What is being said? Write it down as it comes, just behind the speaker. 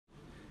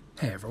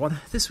Hey everyone,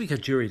 this week a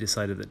jury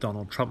decided that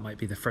Donald Trump might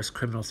be the first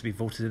criminal to be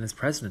voted in as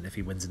president if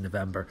he wins in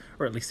November,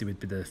 or at least he would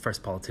be the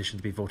first politician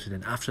to be voted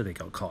in after they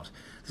got caught.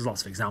 There's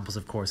lots of examples,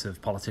 of course,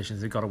 of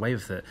politicians who got away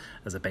with it.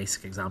 As a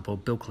basic example,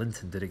 Bill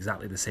Clinton did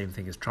exactly the same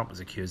thing as Trump was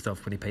accused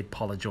of when he paid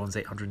Paula Jones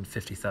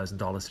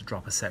 $850,000 to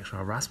drop a sexual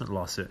harassment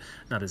lawsuit.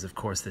 And that is, of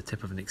course, the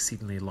tip of an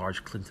exceedingly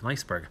large Clinton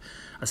iceberg.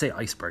 I say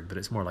iceberg, but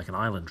it's more like an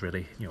island,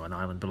 really, an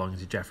island belonging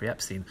to Jeffrey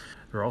Epstein.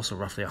 There are also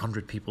roughly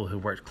 100 people who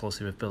worked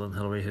closely with Bill and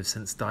Hillary who have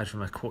since died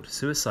from a, quote,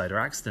 suicide or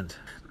accident.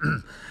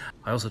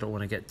 I also don't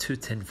want to get too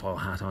tinfoil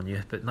hat on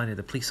you, but 9 of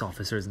the police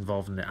officers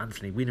involved in the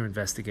Anthony Weiner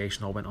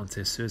investigation all went on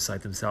to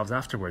suicide themselves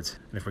afterwards.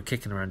 And if we're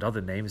kicking around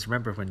other names,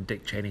 remember when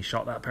Dick Cheney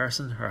shot that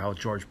person, or how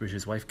George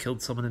Bush's wife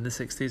killed someone in the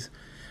 60s?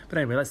 But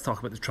anyway, let's talk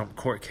about the Trump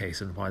court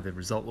case and why the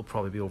result will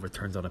probably be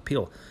overturned on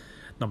appeal.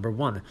 Number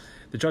one,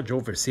 the judge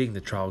overseeing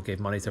the trial gave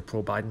money to a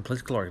pro-Biden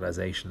political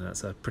organisation, and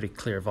that's a pretty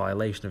clear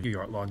violation of New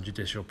York law and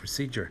judicial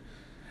procedure.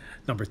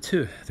 Number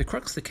two, the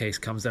crux of the case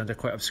comes down to a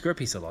quite obscure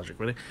piece of logic,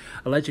 really,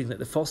 alleging that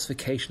the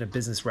falsification of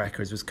business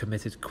records was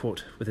committed,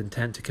 quote, with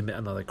intent to commit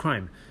another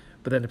crime.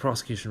 But then the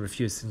prosecution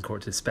refused in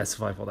court to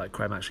specify what that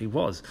crime actually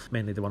was,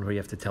 mainly the one where you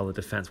have to tell the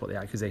defence what the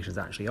accusations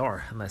actually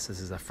are, unless this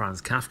is a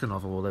Franz Kafka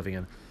novel we're living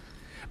in.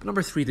 But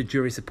number three, the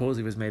jury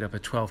supposedly was made up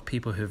of 12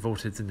 people who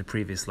voted in the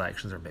previous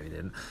elections, or maybe they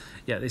didn't.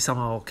 Yeah, they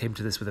somehow came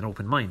to this with an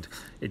open mind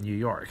in New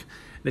York.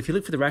 And if you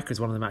look for the records,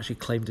 one of them actually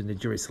claimed in the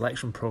jury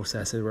selection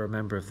process they were a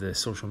member of the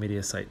social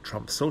media site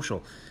Trump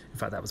Social. In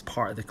fact, that was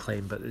part of the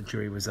claim, but the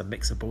jury was a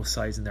mix of both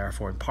sides and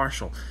therefore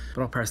impartial.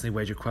 But I'll personally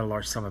wager quite a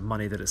large sum of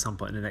money that at some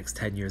point in the next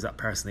 10 years that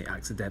person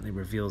accidentally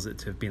reveals it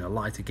to have been a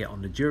lie to get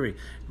on the jury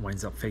and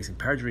winds up facing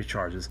perjury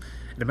charges.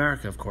 In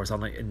America, of course,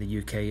 unlike in the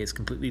UK, it's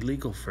completely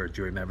legal for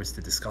jury members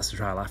to discuss the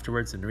trial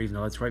afterwards, and they're even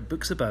allowed to write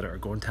books about it or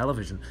go on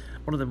television.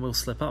 One of them will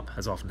slip up,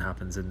 as often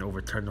happens, and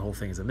overturn the whole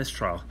thing as a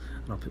mistrial,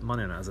 and I'll put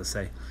money on it, as I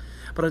say.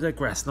 But I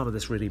digress, none of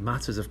this really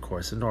matters, of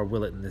course, and nor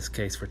will it in this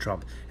case for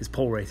Trump. His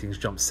poll ratings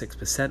jumped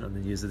 6% on the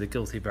news of the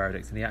guilty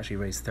verdict, and he actually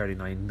raised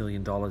 $39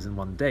 million in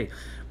one day,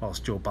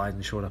 whilst Joe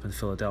Biden showed up in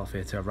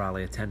Philadelphia to a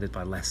rally attended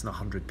by less than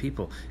 100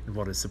 people in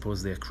what is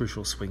supposedly a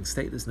crucial swing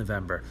state this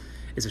November.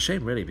 It's a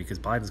shame, really, because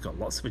Biden's got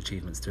lots of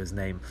achievements to his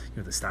name.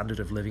 The standard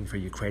of living for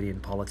Ukrainian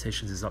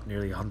politicians is up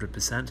nearly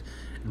 100%,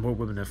 and more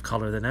women of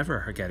colour than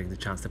ever are getting the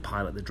chance to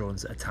pilot the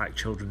drones that attack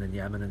children in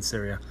Yemen and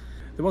Syria.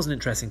 There was an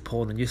interesting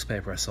poll in the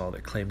newspaper I saw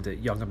that claimed that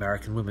young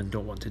American women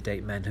don't want to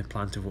date men who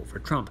plan to vote for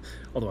Trump,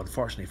 although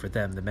unfortunately for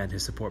them, the men who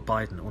support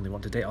Biden only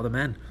want to date other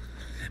men.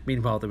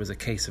 Meanwhile, there was a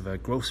case of a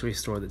grocery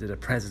store that did a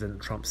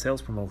President Trump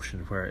sales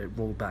promotion where it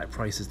rolled back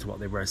prices to what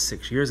they were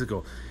 6 years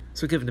ago.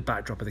 So given the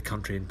backdrop of the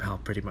country and how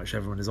pretty much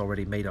everyone has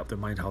already made up their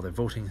mind how they're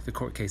voting, the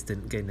court case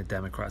didn't gain the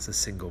Democrats a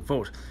single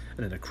vote.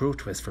 And in a cruel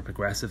twist for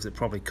progressives, it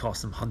probably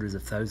cost them hundreds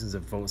of thousands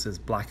of votes as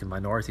black and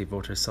minority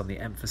voters suddenly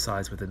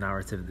emphasised with the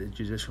narrative that the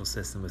judicial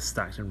system was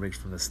stacked and rigged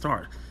from the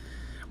start.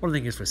 One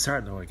thing is for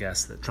certain, though, I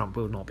guess, that Trump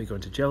will not be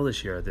going to jail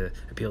this year. The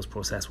appeals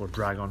process will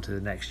drag on to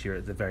the next year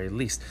at the very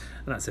least,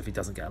 and that's if he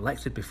doesn't get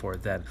elected before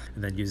then,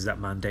 and then uses that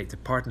mandate to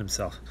pardon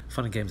himself.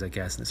 Fun and games, I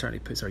guess, and it certainly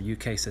puts our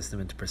UK system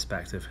into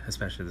perspective,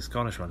 especially the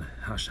Scottish one.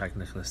 Hashtag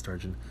Nicola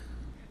Sturgeon.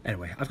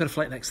 Anyway, I've got a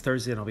flight next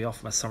Thursday and I'll be off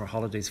for my summer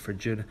holidays for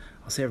June.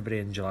 I'll see everybody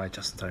in July,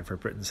 just in time for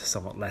Britain's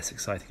somewhat less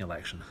exciting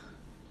election.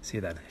 See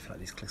you then. If you like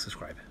these, click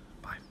subscribe.